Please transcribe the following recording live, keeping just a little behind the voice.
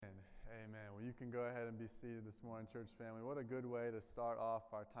you can go ahead and be seated this morning, church family. What a good way to start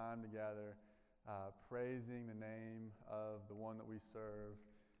off our time together, praising the name of the one that we serve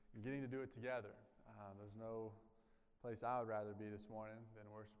and getting to do it together. There's no place I would rather be this morning than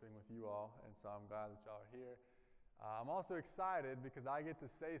worshiping with you all, and so I'm glad that y'all are here. I'm also excited because I get to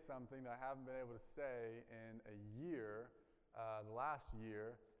say something that I haven't been able to say in a year, the last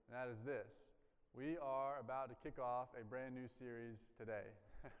year, and that is this. We are about to kick off a brand new series today,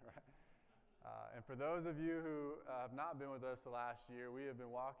 right? And for those of you who have not been with us the last year, we have been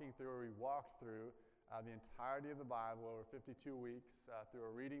walked through the entirety of the Bible over 52 weeks through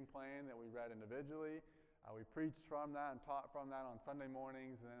a reading plan that we read individually. We preached from that and taught from that on Sunday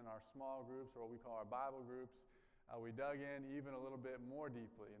mornings, and then in our small groups, or what we call our Bible groups, we dug in even a little bit more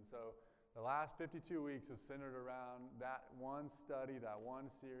deeply. And so the last 52 weeks was centered around that one study, that one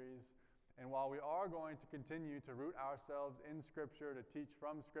series. And while we are going to continue to root ourselves in Scripture, to teach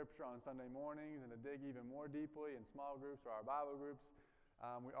from Scripture on Sunday mornings, and to dig even more deeply in small groups or our Bible groups,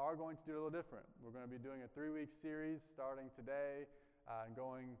 we are going to do it a little different. We're going to be doing a 3-week series starting today and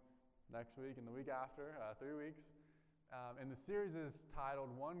going next week and the week after, 3 weeks. And the series is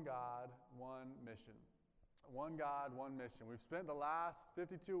titled One God, One Mission. One God, One Mission. We've spent the last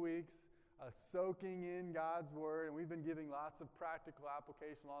 52 weeks soaking in God's Word, and we've been giving lots of practical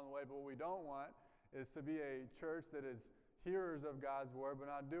application along the way, but what we don't want is to be a church that is hearers of God's Word, but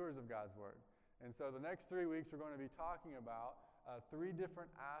not doers of God's Word. And so the next 3 weeks, we're going to be talking about 3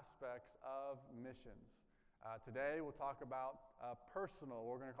 different aspects of missions. Today, we'll talk about what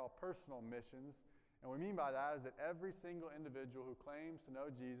we're going to call personal missions. And what we mean by that is that every single individual who claims to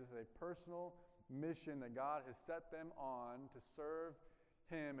know Jesus has a personal mission that God has set them on to serve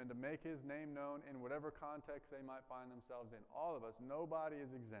Him and to make His name known in whatever context they might find themselves in. All of us, nobody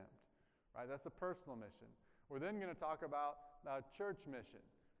is exempt, right? That's the personal mission. We're then going to talk about church mission,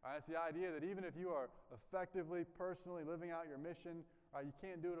 right? It's the idea that even if you are effectively, personally living out your mission, right, you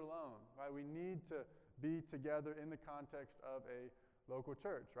can't do it alone, right? We need to be together in the context of a local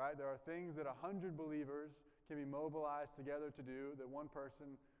church, right? There are things that 100 believers can be mobilized together to do that one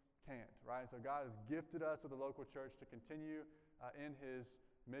person can't, right? So God has gifted us with a local church to continue in His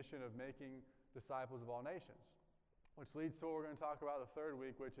mission of making disciples of all nations, which leads to what we're going to talk about the 3rd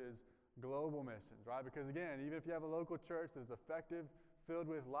week, which is global missions, right? Because again, even if you have a local church that is effective, filled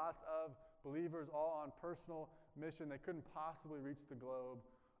with lots of believers all on personal mission, they couldn't possibly reach the globe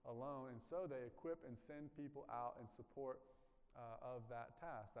alone, and so they equip and send people out in support of that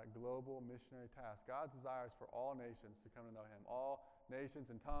task, that global missionary task. God's desire is for all nations to come to know Him, all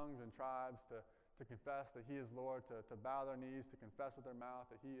nations and tongues and tribes to confess that He is Lord, to bow their knees, to confess with their mouth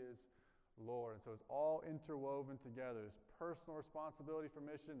that He is Lord. And so it's all interwoven together. There's personal responsibility for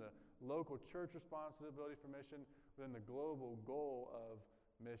mission, the local church responsibility for mission, within the global goal of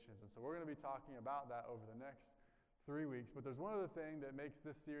missions. And so we're going to be talking about that over the next 3 weeks. But there's one other thing that makes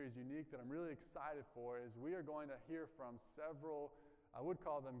this series unique that I'm really excited for, is we are going to hear from several, I would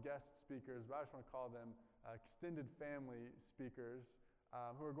call them guest speakers, but I just want to call them extended family speakers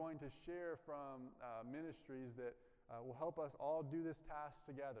who are going to share from ministries that will help us all do this task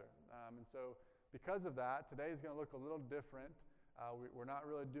together. And so because of that, today is going to look a little different. We're not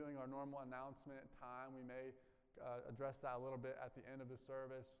really doing our normal announcement time. We may address that a little bit at the end of the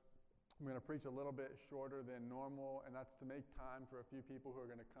service. I'm going to preach a little bit shorter than normal, and that's to make time for a few people who are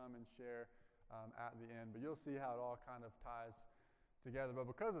going to come and share at the end. But you'll see how it all kind of ties together. But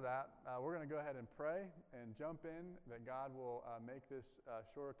because of that, we're going to go ahead and pray and jump in, that God will make this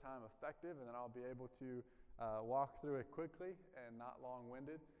shorter time effective, and then I'll be able to walk through it quickly and not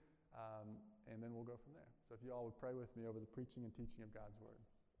long-winded, and then we'll go from there. So if you all would pray with me over the preaching and teaching of God's Word.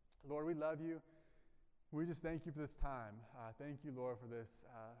 Lord, we love You. We just thank You for this time. Thank You, Lord, for this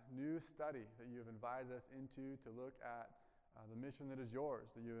new study that You have invited us into to look at the mission that is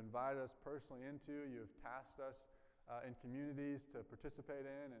Yours, that You have invited us personally into. You have tasked us in communities to participate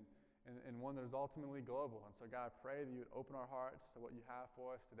in, and one that is ultimately global. And so, God, I pray that You would open our hearts to what You have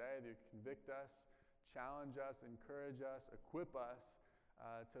for us today, that You would convict us, challenge us, encourage us, equip us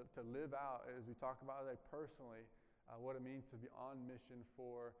to live out, as we talk about today personally, what it means to be on mission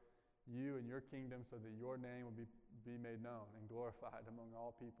for You and Your kingdom, so that Your name will be made known and glorified among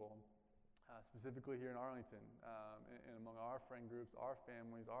all people, specifically here in Arlington, and among our friend groups, our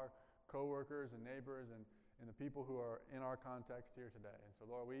families, our co-workers and neighbors, and the people who are in our context here today. And so,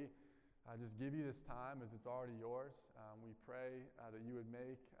 Lord, we just give You this time as it's already Yours. We pray that You would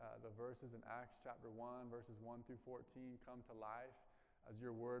make the verses in Acts chapter 1, verses 1 through 14 come to life as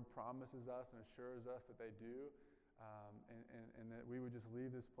Your Word promises us and assures us that they do. And that we would just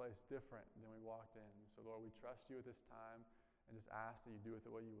leave this place different than we walked in. So, Lord, we trust You at this time, and just ask that you do with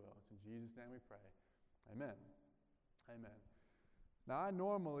it what you will. It's in Jesus' name we pray. Amen. Amen. Now, I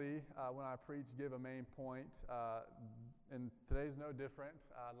normally, when I preach, give a main point, and today's no different.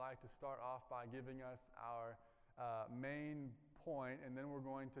 I'd like to start off by giving us our main point, and then we're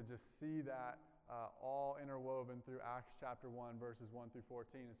going to just see that all interwoven through Acts chapter 1, verses 1 through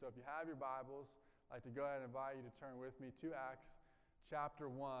 14. And so if you have your Bibles, I'd like to go ahead and invite you to turn with me to Acts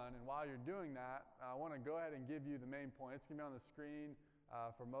chapter 1. And while you're doing that, I want to go ahead and give you the main point. It's going to be on the screen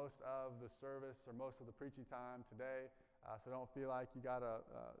for most of the service or most of the preaching time today. So don't feel like you got to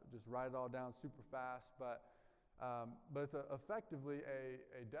just write it all down super fast. But it's effectively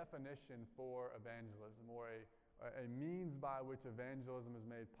a definition for evangelism, or a means by which evangelism is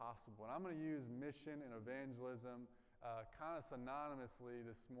made possible. And I'm going to use mission and evangelism kind of synonymously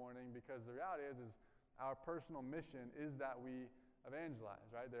this morning, because the reality is our personal mission is that we evangelize,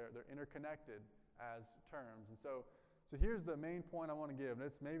 right? They're interconnected as terms. And so here's the main point I want to give. And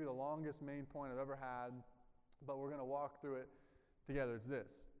it's maybe the longest main point I've ever had, but we're going to walk through it together. It's this: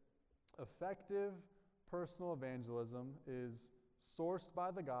 effective personal evangelism is sourced by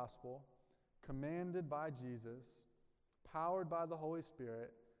the gospel, commanded by Jesus, powered by the Holy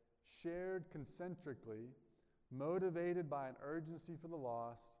Spirit, shared concentrically, motivated by an urgency for the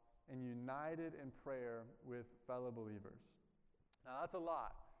lost, and united in prayer with fellow believers. Now, that's a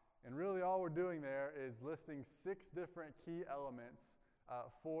lot. And really all we're doing there is listing 6 different key elements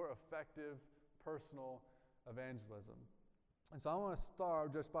for effective personal evangelism. And so I want to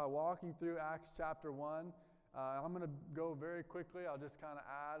start just by walking through Acts chapter 1. I'm going to go very quickly. I'll just kind of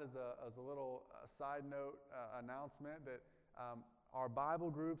add as a little side note announcement that our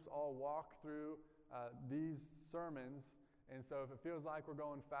Bible groups all walk through these sermons. And so if it feels like we're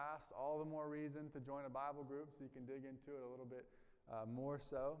going fast, all the more reason to join a Bible group so you can dig into it a little bit more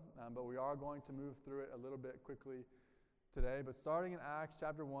so. But we are going to move through it a little bit quickly today. But starting in Acts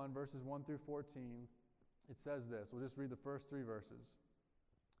chapter 1, verses 1 through 14, it says this. We'll just read the first 3 verses.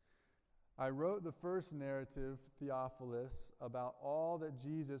 I wrote the first narrative, Theophilus, about all that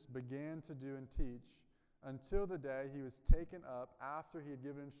Jesus began to do and teach until the day he was taken up after he had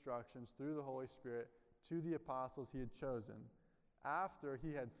given instructions through the Holy Spirit to the apostles he had chosen. After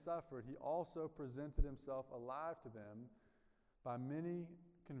he had suffered, he also presented himself alive to them by many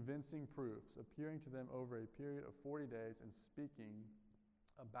convincing proofs, appearing to them over a period of 40 days and speaking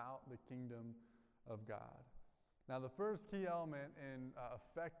about the kingdom of God. Now, the first key element in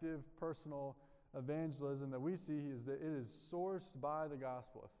effective personal evangelism that we see is that it is sourced by the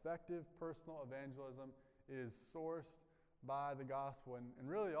gospel. Effective personal evangelism is sourced by the gospel. And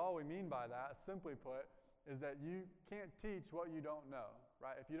really all we mean by that, simply put, is that you can't teach what you don't know,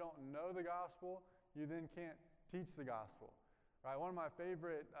 right? If you don't know the gospel, you then can't teach the gospel, right? One of my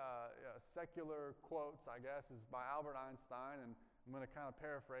favorite secular quotes, I guess, is by Albert Einstein, and I'm going to kind of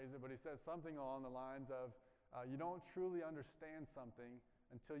paraphrase it, but he says something along the lines of, you don't truly understand something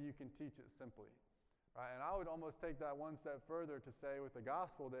until you can teach it simply, right? And I would almost take that one step further to say with the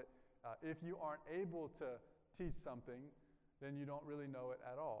gospel that if you aren't able to teach something, then you don't really know it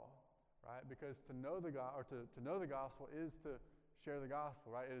at all, right? Because to know the gospel is to share the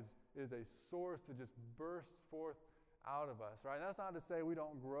gospel, right? It is a source that just bursts forth out of us, right? And that's not to say we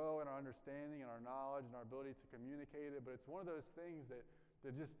don't grow in our understanding and our knowledge and our ability to communicate it, but it's one of those things that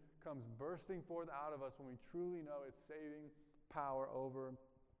just comes bursting forth out of us when we truly know its saving power over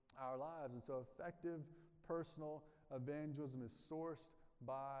our lives. And so effective personal evangelism is sourced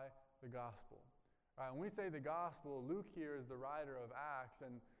by the gospel. All right, when we say the gospel, Luke here is the writer of Acts,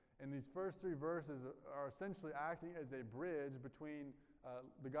 and these first 3 verses are essentially acting as a bridge between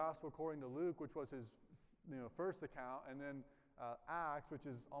the gospel according to Luke, which was his first account, and then Acts, which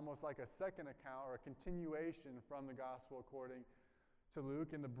is almost like a second account or a continuation from the gospel according to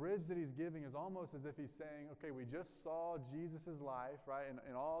Luke. And the bridge that he's giving is almost as if he's saying, okay, we just saw Jesus' life, right,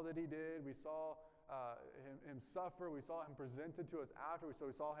 and all that he did. We saw him suffer. We saw him presented to us after. So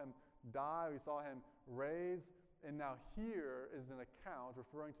we saw him die. We saw him raise. And now here is an account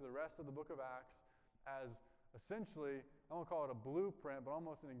referring to the rest of the book of Acts as essentially, I won't call it a blueprint, but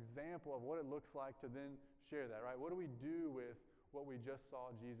almost an example of what it looks like to then share that, right? What do we do with what we just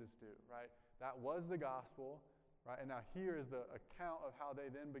saw Jesus do, right? That was the gospel. Right? And now here is the account of how they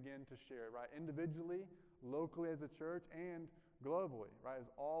then begin to share, right? Individually, locally as a church, and globally, right? Is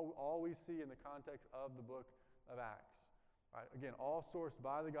all we see in the context of the book of Acts. Right? Again, all sourced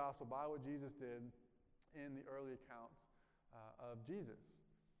by the gospel, by what Jesus did in the early accounts of Jesus.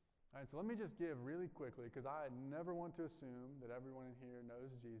 All right, so let me just give really quickly, because I never want to assume that everyone in here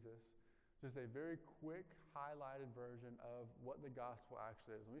knows Jesus, just a very quick highlighted version of what the gospel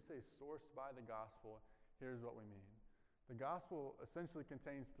actually is. When we say sourced by the gospel, here's what we mean. The gospel essentially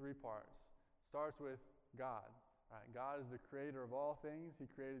contains three parts. Starts with God. Right? God is the creator of all things. He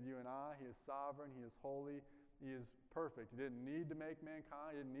created you and I. He is sovereign. He is holy. He is perfect. He didn't need to make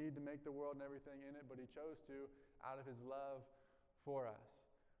mankind. He didn't need to make the world and everything in it, but he chose to out of his love for us.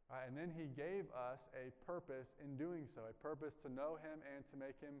 Right? And then he gave us a purpose in doing so, a purpose to know him and to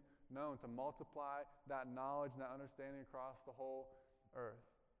make him known, to multiply that knowledge and that understanding across the whole earth.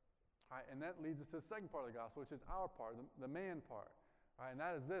 Right? And that leads us to the second part of the gospel, which is our part, the man part. Right? And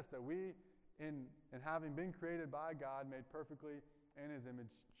that is this, that we, in having been created by God, made perfectly in his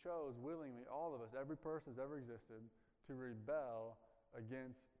image, chose willingly, all of us, every person that's ever existed, to rebel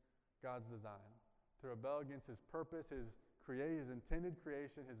against God's design, to rebel against his purpose, his intended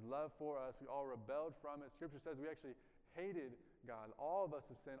creation, his love for us. We all rebelled from it. Scripture says we actually hated God. All of us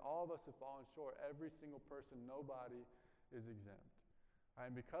have sinned. All of us have fallen short. Every single person, nobody is exempt.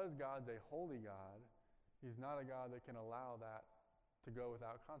 Right? And because God's a holy God, he's not a God that can allow that to go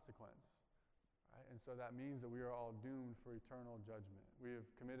without consequence. Right? And so that means that we are all doomed for eternal judgment. We have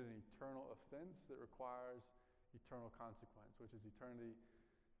committed an eternal offense that requires eternal consequence, which is eternity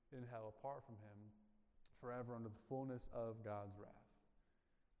in hell apart from him, forever under the fullness of God's wrath.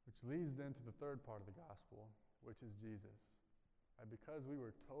 Which leads then to the third part of the gospel, which is Jesus. Right? Because we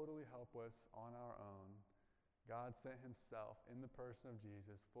were totally helpless on our own, God sent himself in the person of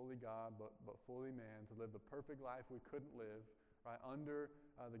Jesus, fully God but fully man, to live the perfect life we couldn't live, right? Under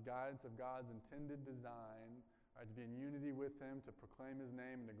the guidance of God's intended design, right? To be in unity with him, to proclaim his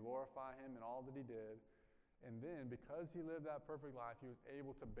name and to glorify him in all that he did. And then, because he lived that perfect life, he was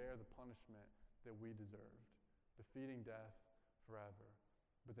able to bear the punishment that we deserved, defeating death forever.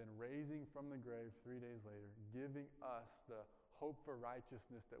 But then raising from the grave 3 days later, giving us the hope for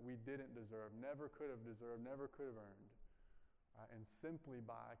righteousness that we didn't deserve, never could have deserved, never could have earned. Right? And simply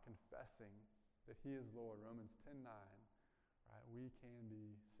by confessing that he is Lord, Romans 10:9, right, we can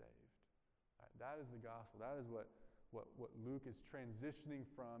be saved. Right? That is the gospel. That is what Luke is transitioning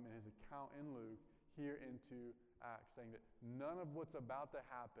from in his account in Luke here into Acts, saying that none of what's about to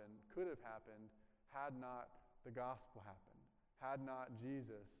happen could have happened had not the gospel happened, had not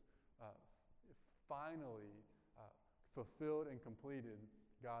Jesus finally fulfilled and completed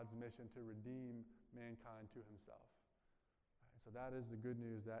God's mission to redeem mankind to himself. Right, so that is the good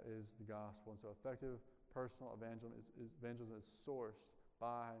news. That is the gospel. And so effective personal evangelism is sourced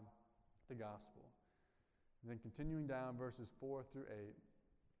by the gospel. And then continuing down verses 4 through 8, it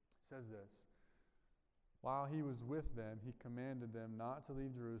says this: While he was with them, he commanded them not to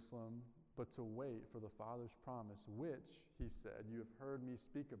leave Jerusalem, but to wait for the Father's promise, which, he said, you have heard me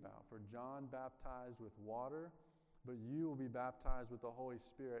speak about. For John baptized with water, but you will be baptized with the Holy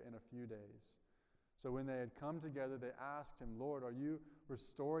Spirit in a few days. So when they had come together, they asked him, Lord, are you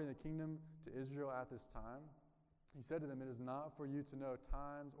restoring the kingdom to Israel at this time? He said to them, it is not for you to know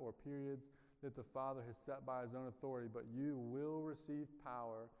times or periods that the Father has set by his own authority, but you will receive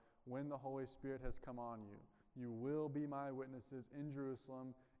power when the Holy Spirit has come on you. You will be my witnesses in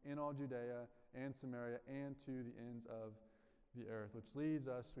Jerusalem, in all Judea and Samaria, and to the ends of the earth. Which leads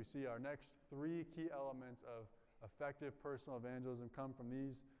us, we see our next three key elements of effective personal evangelism come from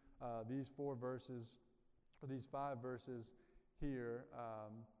these 4 verses, or these 5 verses here.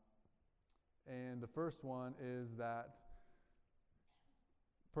 And the first one is that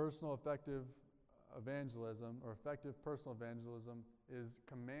effective personal evangelism is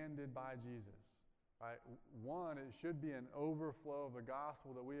commanded by Jesus. Right? One, it should be an overflow of the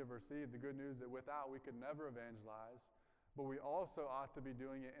gospel that we have received, the good news that without we could never evangelize. But we also ought to be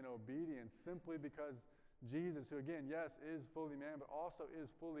doing it in obedience, simply because Jesus, who again, yes, is fully man, but also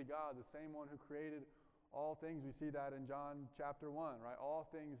is fully God, the same one who created all things. We see that in John chapter 1, right? All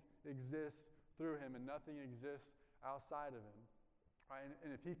things exist through him, and nothing exists outside of him. Right?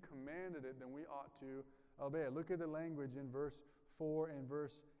 And if he commanded it, then we ought to obey it. Look at the language in verse 4 and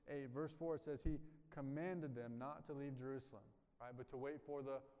verse 8. Verse 4, it says he commanded them not to leave Jerusalem, right, but to wait for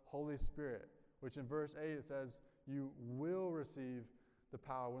the Holy Spirit, which in verse 8 it says you will receive the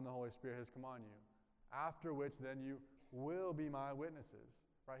power when the Holy Spirit has come on you, after which then you will be my witnesses.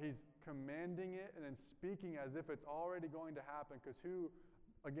 Right? He's commanding it and then speaking as if it's already going to happen, because who,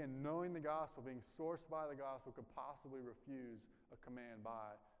 again, knowing the gospel, being sourced by the gospel, could possibly refuse a command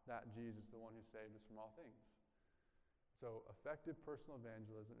by that Jesus, the one who saved us from all things? So effective personal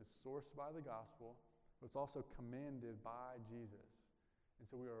evangelism is sourced by the gospel, but it's also commanded by Jesus. And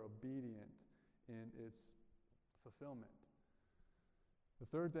so we are obedient in its fulfillment. The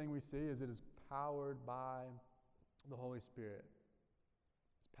third thing we see is it is powered by the Holy Spirit.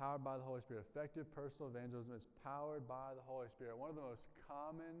 It's powered by the Holy Spirit. Effective personal evangelism is powered by the Holy Spirit. One of the most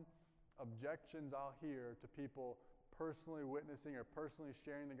common objections I'll hear to people personally witnessing or personally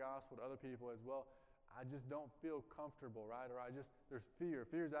sharing the gospel to other people as well, I just don't feel comfortable, right? Or there's fear.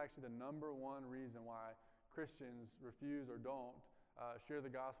 Fear is actually the number one reason why Christians refuse or don't share the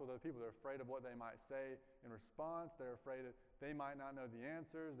gospel with other people. They're afraid of what they might say in response. They're afraid that they might not know the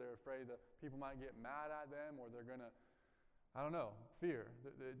answers. They're afraid that people might get mad at them, or they're going to, I don't know, fear.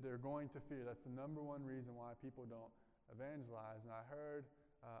 They're going to fear. That's the number one reason why people don't evangelize. And I heard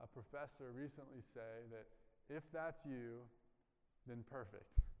a professor recently say that if that's you, then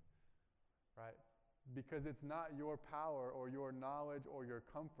perfect, right? Because it's not your power or your knowledge or your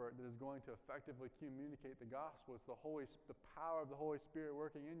comfort that is going to effectively communicate the gospel. It's the power of the Holy Spirit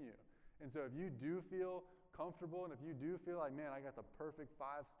working in you. And so if you do feel comfortable, and if you do feel like, man, I got the perfect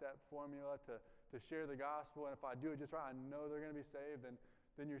 5-step formula to share the gospel, and if I do it just right, I know they're going to be saved,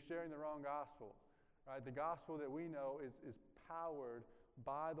 then you're sharing the wrong gospel. Right? The gospel that we know is powered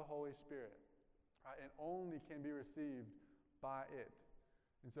by the Holy Spirit, right? And only can be received by it.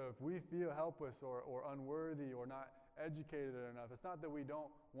 And so if we feel helpless or unworthy or not educated enough, it's not that we don't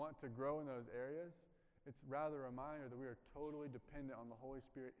want to grow in those areas. It's rather a reminder that we are totally dependent on the Holy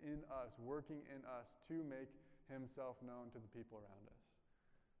Spirit in us, working in us to make himself known to the people around us.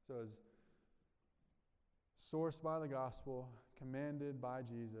 So as sourced by the gospel, commanded by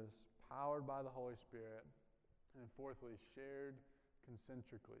Jesus, powered by the Holy Spirit, and fourthly, shared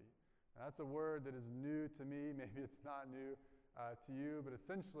concentrically. Now, that's a word that is new to me. Maybe it's not new to you, but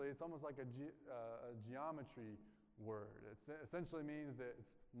essentially it's almost like a geometry word. It essentially means that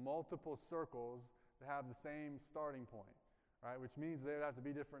it's multiple circles that have the same starting point, right? Which means they would have to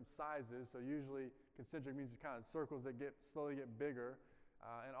be different sizes. So usually concentric means kind of circles that slowly get bigger.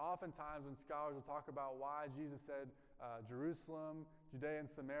 And oftentimes when scholars will talk about why Jesus said Jerusalem, Judea and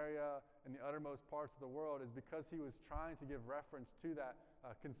Samaria, and the uttermost parts of the world, is because he was trying to give reference to that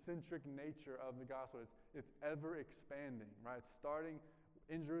concentric nature of the gospel. It's ever expanding, right? It's starting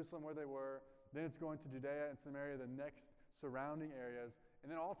in Jerusalem where they were, then it's going to Judea and Samaria, the next surrounding areas, and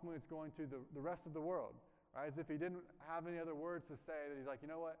then ultimately it's going to the rest of the world, right? As if he didn't have any other words to say, that he's like, you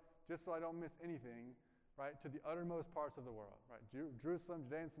know what, just so I don't miss anything, right, to the uttermost parts of the world, right? Jerusalem,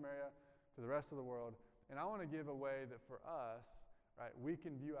 Judea and Samaria, to the rest of the world. And I want to give a way that for us, right, we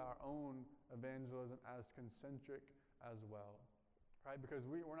can view our own evangelism as concentric as well, right? Because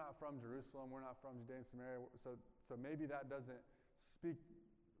we're not from Jerusalem, we're not from Judea and Samaria, so maybe that doesn't speak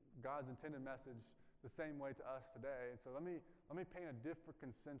God's intended message the same way to us today. And so let me paint a different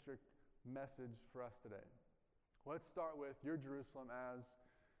concentric message for us today. Let's start with your Jerusalem as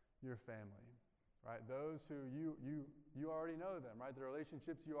your family, right? Those who you already know them, right? The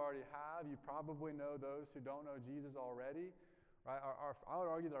relationships you already have. You probably know those who don't know Jesus already, right? I would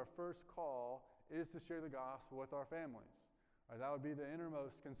argue that our first call is to share the gospel with our families. Right? That would be the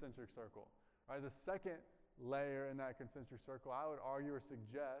innermost concentric circle. Right? The second layer in that concentric circle, I would argue or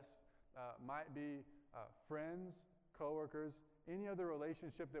suggest, might be friends, coworkers, any other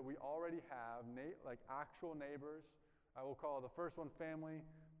relationship that we already have, like actual neighbors. I will call the first one family.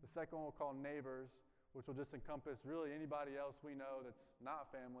 The second one we'll call neighbors, which will just encompass really anybody else we know that's not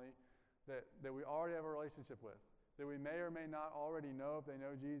family, that we already have a relationship with, that we may or may not already know if they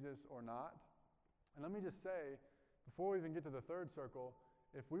know Jesus or not. And let me just say, before we even get to the third circle,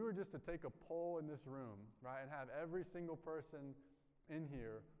 if we were just to take a poll in this room, right, and have every single person in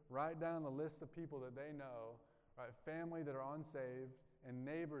here write down the list of people that they know, right, family that are unsaved and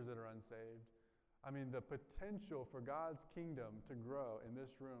neighbors that are unsaved, I mean, the potential for God's kingdom to grow in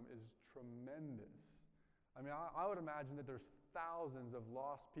this room is tremendous. I mean, I would imagine that there's thousands of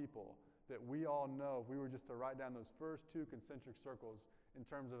lost people that we all know if we were just to write down those first two concentric circles in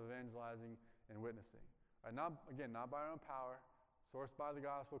terms of evangelizing and witnessing. Right? Not by our own power, sourced by the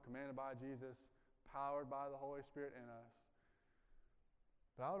gospel, commanded by Jesus, powered by the Holy Spirit in us.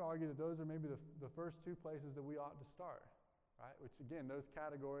 But I would argue that those are maybe the first two places that we ought to start. Right? Which again, those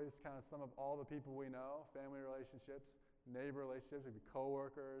categories kind of sum up all the people we know: family relationships, neighbor relationships, maybe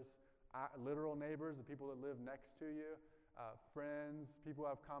coworkers, literal neighbors, the people that live next to you, friends, people who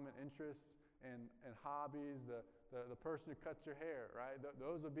have common interests and hobbies, the person who cuts your hair, right?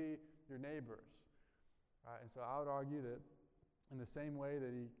 Those would be your neighbors. Right? And so I would argue that in the same way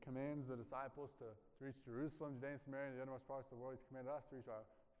that he commands the disciples to reach Jerusalem, Judea and Samaria, and the uttermost parts of the world, he's commanded us to reach our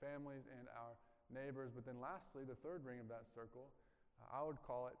families and our neighbors. But then lastly, the third ring of that circle, I would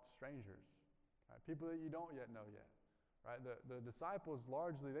call it strangers, right? People that you don't yet know yet. Right? The disciples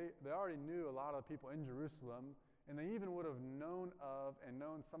largely, they already knew a lot of the people in Jerusalem, and they even would have known of and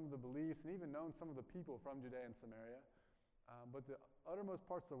known some of the beliefs and even known some of the people from Judea and Samaria. But the uttermost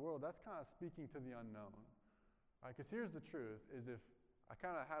parts of the world, that's kind of speaking to the unknown. Right? Because here's the truth, is if I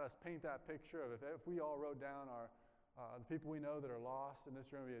kind of had us paint that picture of if we all wrote down our the people we know that are lost in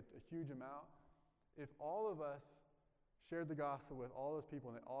this room, would be a huge amount. If all of us shared the gospel with all those people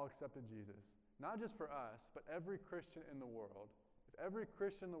and they all accepted Jesus, not just for us, but every Christian in the world, if every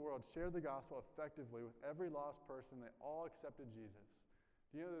Christian in the world shared the gospel effectively with every lost person, they all accepted Jesus,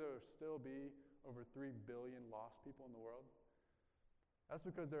 do you know that there will still be over 3 billion lost people in the world? That's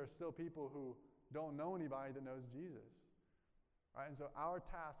because there are still people who don't know anybody that knows Jesus. Right? And so our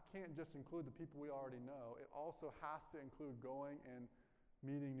task can't just include the people we already know. It also has to include going and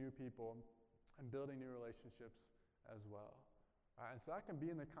meeting new people and building new relationships as well. Right? And so that can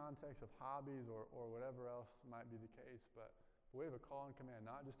be in the context of hobbies or whatever else might be the case, but we have a call and command,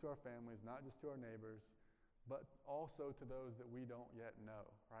 not just to our families, not just to our neighbors, but also to those that we don't yet know,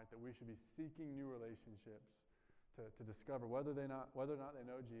 right? That we should be seeking new relationships to discover whether or not they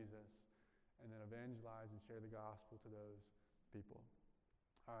know Jesus, and then evangelize and share the gospel to those people.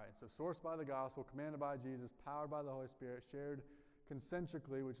 All right, so sourced by the gospel, commanded by Jesus, powered by the Holy Spirit, shared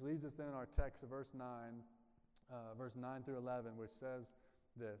concentrically, which leads us then in our text to verse 9 through 11, which says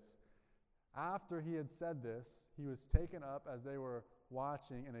this. After he had said this, he was taken up as they were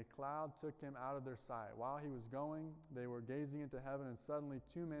watching, and a cloud took him out of their sight. While he was going, they were gazing into heaven, and suddenly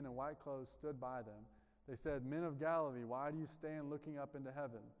 2 men in white clothes stood by them. They said, "Men of Galilee, why do you stand looking up into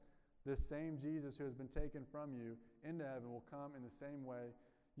heaven? This same Jesus who has been taken from you into heaven will come in the same way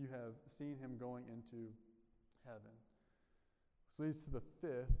you have seen him going into heaven." This leads to the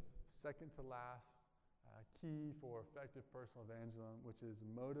fifth, second to last key for effective personal evangelism, which is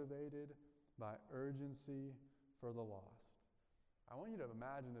motivated by urgency for the lost. I want you to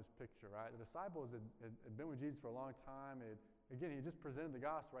imagine this picture, right? The disciples had been with Jesus for a long time. Again, he just presented the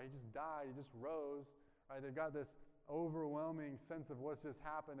gospel, right? He just died. He just rose, right? They've got this overwhelming sense of what's just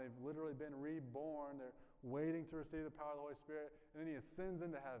happened. They've literally been reborn. They're waiting to receive the power of the Holy Spirit. And then he ascends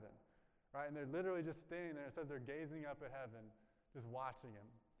into heaven, right? And they're literally just standing there. It says they're gazing up at heaven, just watching him,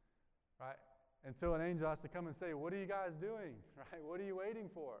 right? Until an angel has to come and say, "What are you guys doing?" Right? "What are you waiting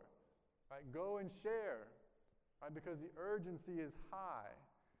for?" Right? "Go and share." Right? Because the urgency is high.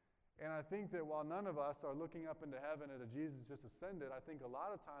 And I think that while none of us are looking up into heaven at a Jesus just ascended, I think a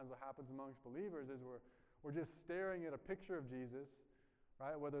lot of times what happens amongst believers is we're just staring at a picture of Jesus,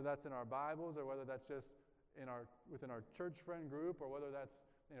 right? Whether that's in our Bibles or whether that's just within our church friend group or whether that's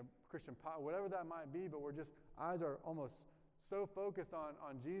Christian whatever that might be, but eyes are almost so focused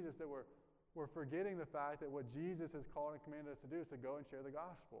on Jesus that we're forgetting the fact that what Jesus has called and commanded us to do is to go and share the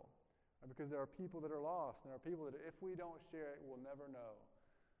gospel. Right? Because there are people that are lost, and there are people that if we don't share it, we'll never know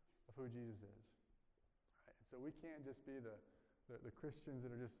of who Jesus is. Right? And so we can't just be the Christians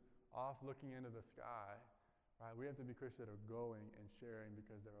that are just off looking into the sky. Right? We have to be Christians that are going and sharing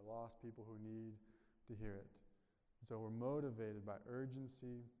because there are lost people who need to hear it. And so we're motivated by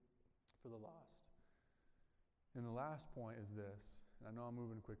urgency for the lost. And the last point is this. And I know I'm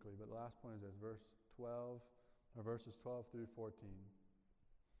moving quickly, but the last point is this. Verses 12 through 14.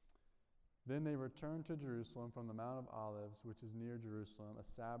 Then they returned to Jerusalem from the Mount of Olives, which is near Jerusalem, a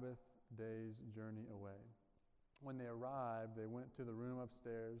Sabbath day's journey away. When they arrived, they went to the room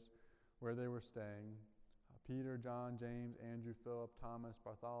upstairs where they were staying. Peter, John, James, Andrew, Philip, Thomas,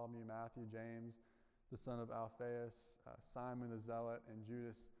 Bartholomew, Matthew, James, the son of Alphaeus, Simon the Zealot, and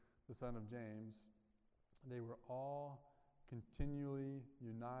Judas, the son of James. They were all continually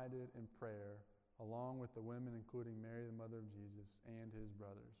united in prayer, along with the women, including Mary, the mother of Jesus, and his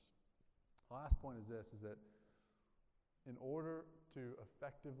brothers. The last point is this, is that in order to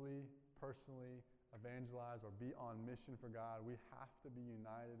effectively, personally evangelize or be on mission for God, we have to be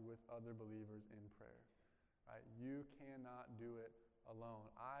united with other believers in prayer. Right? You cannot do it alone.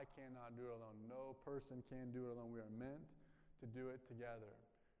 I cannot do it alone. No person can do it alone. We are meant to do it together.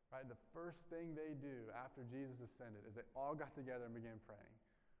 Right? The first thing they do after Jesus ascended is they all got together and began praying.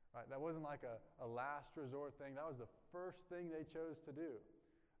 Right? That wasn't like a last resort thing. That was the first thing they chose to do.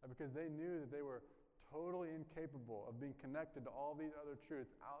 Because they knew that they were totally incapable of being connected to all these other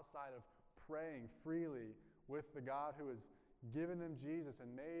truths outside of praying freely with the God who has given them Jesus and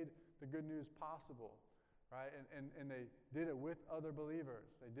made the good news possible. Right? And they did it with other believers.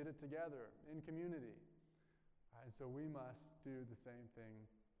 They did it together in community. Right? And so we must do the same thing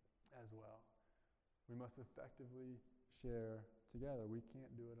as well. We must effectively share together. We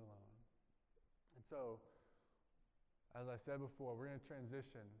can't do it alone. And so, as I said before, we're going to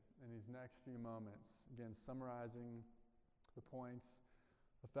transition in these next few moments. Again, summarizing the points.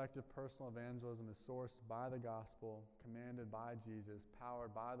 Effective personal evangelism is sourced by the gospel, commanded by Jesus,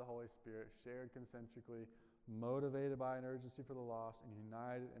 powered by the Holy Spirit, shared concentrically, motivated by an urgency for the lost, and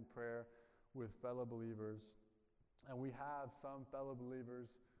united in prayer with fellow believers. And we have some fellow believers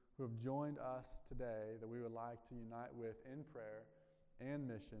who have joined us today that we would like to unite with in prayer and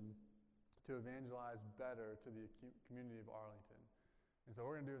mission to evangelize better to the community of Arlington. And so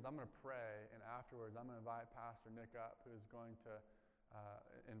what we're going to do is I'm going to pray, and afterwards I'm going to invite Pastor Nick up, who's going to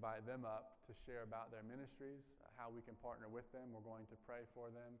invite them up to share about their ministries, how we can partner with them. We're going to pray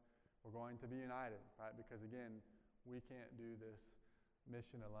for them. We're going to be united, right? Because again, we can't do this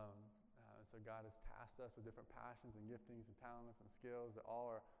mission alone. So God has tasked us with different passions and giftings and talents and skills that all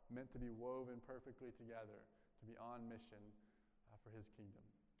are meant to be woven perfectly together to be on mission for His kingdom.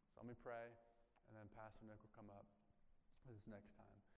 So let me pray, and then Pastor Nick will come up for this next time.